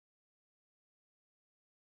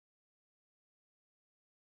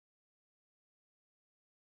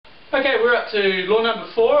Okay, we're up to law number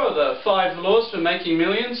 4 of the 5 laws for making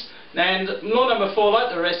millions. And law number 4,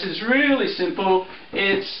 like the rest, is really simple.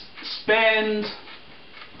 It's spend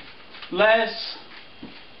less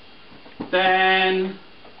than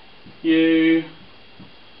you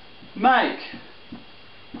make.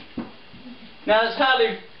 Now, it's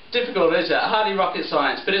hardly difficult, is it? Hardly rocket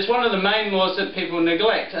science, but it's one of the main laws that people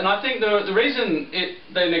neglect. And I think the reason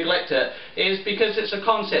they neglect it is because it's a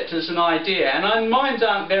concept, it's an idea. And our minds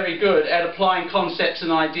aren't very good at applying concepts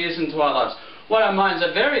and ideas into our lives. What our minds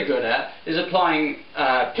are very good at is applying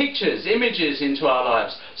pictures, images into our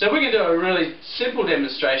lives. So we're going to do a really simple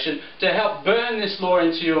demonstration to help burn this law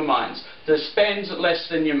into your minds. To spend less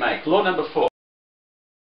than you make. Law number 4.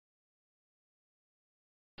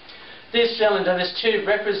 This cylinder, this tube,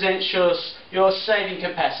 represents your saving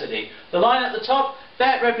capacity. The line at the top,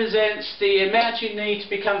 that represents the amount you need to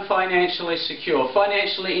become financially secure,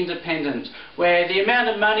 financially independent, where the amount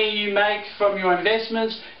of money you make from your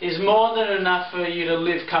investments is more than enough for you to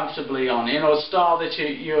live comfortably on, in a style that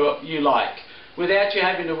you like, without you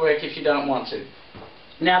having to work if you don't want to.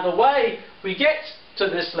 Now, the way we get to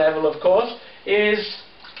this level, of course, is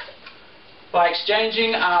by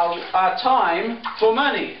exchanging our time for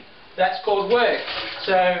money. That's called work.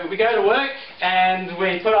 So we go to work and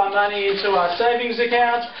we put our money into our savings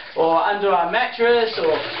account or under our mattress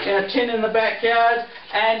or in a tin in the backyard,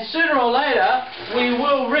 and sooner or later we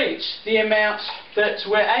will reach the amount that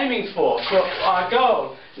we're aiming for our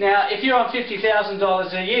goal. Now, if you're on $50,000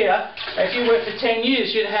 a year, if you work for 10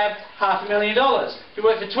 years you'd have $500,000. If you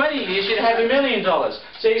work for 20 years you'd have $1 million.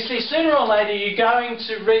 So you see, sooner or later you're going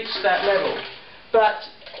to reach that level. But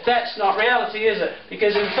that's not reality, is it?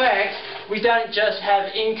 Because in fact, we don't just have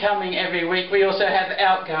incoming every week, we also have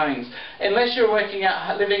outgoings. Unless you're living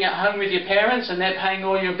at home with your parents and they're paying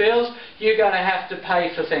all your bills, you're going to have to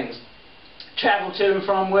pay for things. Travel to and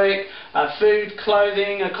from work, food,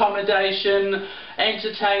 clothing, accommodation,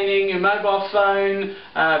 entertaining, your mobile phone,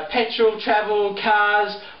 petrol, travel,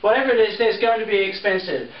 cars, whatever it is, there's going to be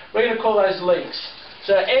expensive. We're going to call those leaks.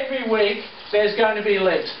 So every week there's going to be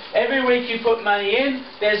leaks. Every week you put money in,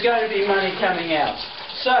 there's going to be money coming out.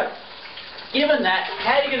 So, given that,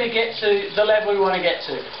 how are you going to get to the level we want to get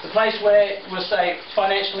to? The place where we'll say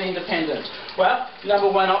financially independent. Well,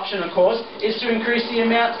 number one option, of course, is to increase the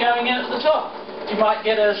amount going in at the top. You might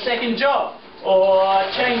get a second job, or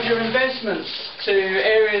change your investments to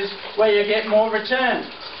areas where you get more return.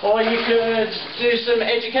 Or you could do some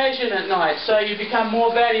education at night, so you become more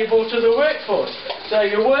valuable to the workforce. So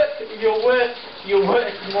you'll work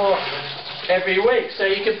more every week, so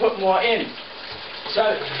you can put more in.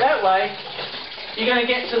 So that way, you're going to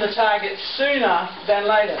get to the target sooner than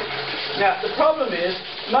later. Now, the problem is,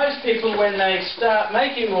 most people, when they start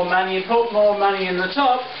making more money and put more money in the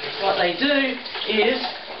top, what they do is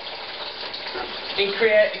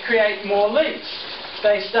create more leaks.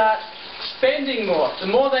 They start spending more. The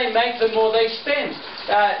more they make, the more they spend.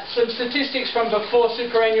 Some statistics from before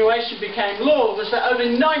superannuation became law was that over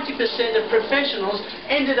 90% of professionals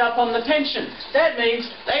ended up on the pension. That means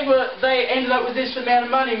they ended up with this amount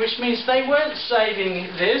of money, which means they weren't saving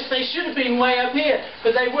this. They should have been way up here,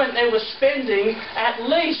 but they weren't. They were spending at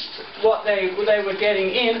least what they were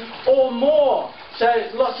getting in or more. So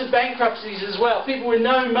lots of bankruptcies as well. People with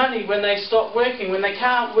no money when they stop working, when they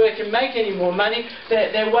can't work and make any more money,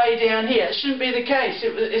 they're way down here. It shouldn't be the case.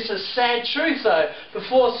 It's a sad truth though.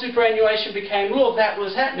 Before superannuation became law, that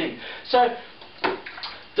was happening. So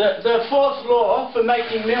the fourth law for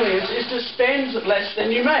making millions is to spend less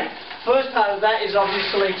than you make. First part of that is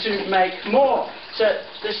obviously to make more. So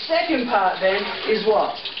the second part then is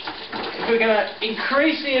what? If we're going to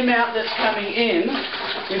increase the amount that's coming in,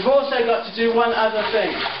 we've also got to do one other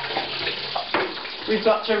thing. We've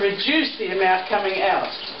got to reduce the amount coming out.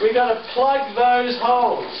 We've got to plug those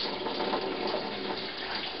holes.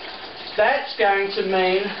 That's going to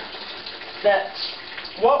mean that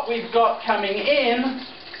what we've got coming in,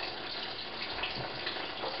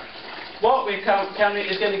 what we're coming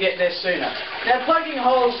is going to get there sooner. Now, plugging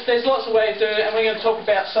holes, there's lots of ways to do it, and we're going to talk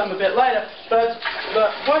about some a bit later, but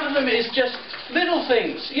one of them is just little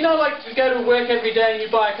things. You know, like you go to work every day and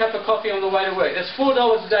you buy a cup of coffee on the way to work. That's $4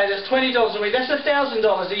 a day, that's $20 a week, that's $1,000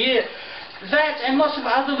 a year. That and lots of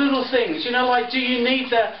other little things. You know, like, do you need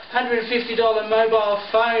the $150 mobile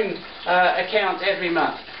phone account every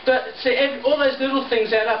month? But see, all those little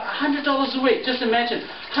things add up. $100 a week, just imagine.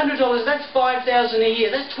 $100, that's $5,000 a year.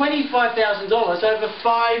 That's $25,000 over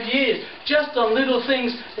 5 years, just on little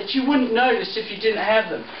things that you wouldn't notice if you didn't have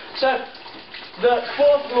them. So, the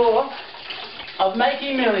fourth law of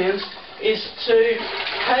making millions is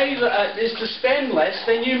to spend less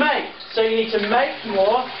than you make. So you need to make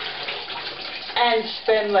more and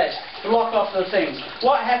spend less. Block off the things.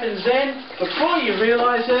 What happens then, before you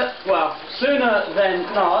realise it, well, sooner than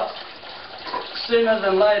not, sooner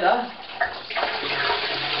than later,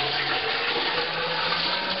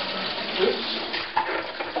 oops.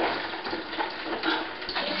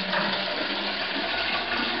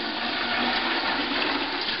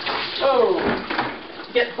 Oh,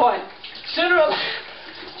 you get the point. Sooner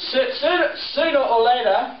or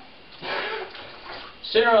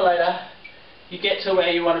later, you get to where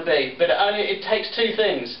you want to be. But it takes two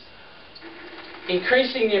things: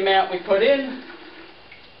 increasing the amount we put in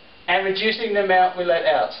and reducing the amount we let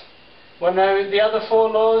out. Want to know the other 4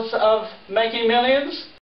 laws of making millions?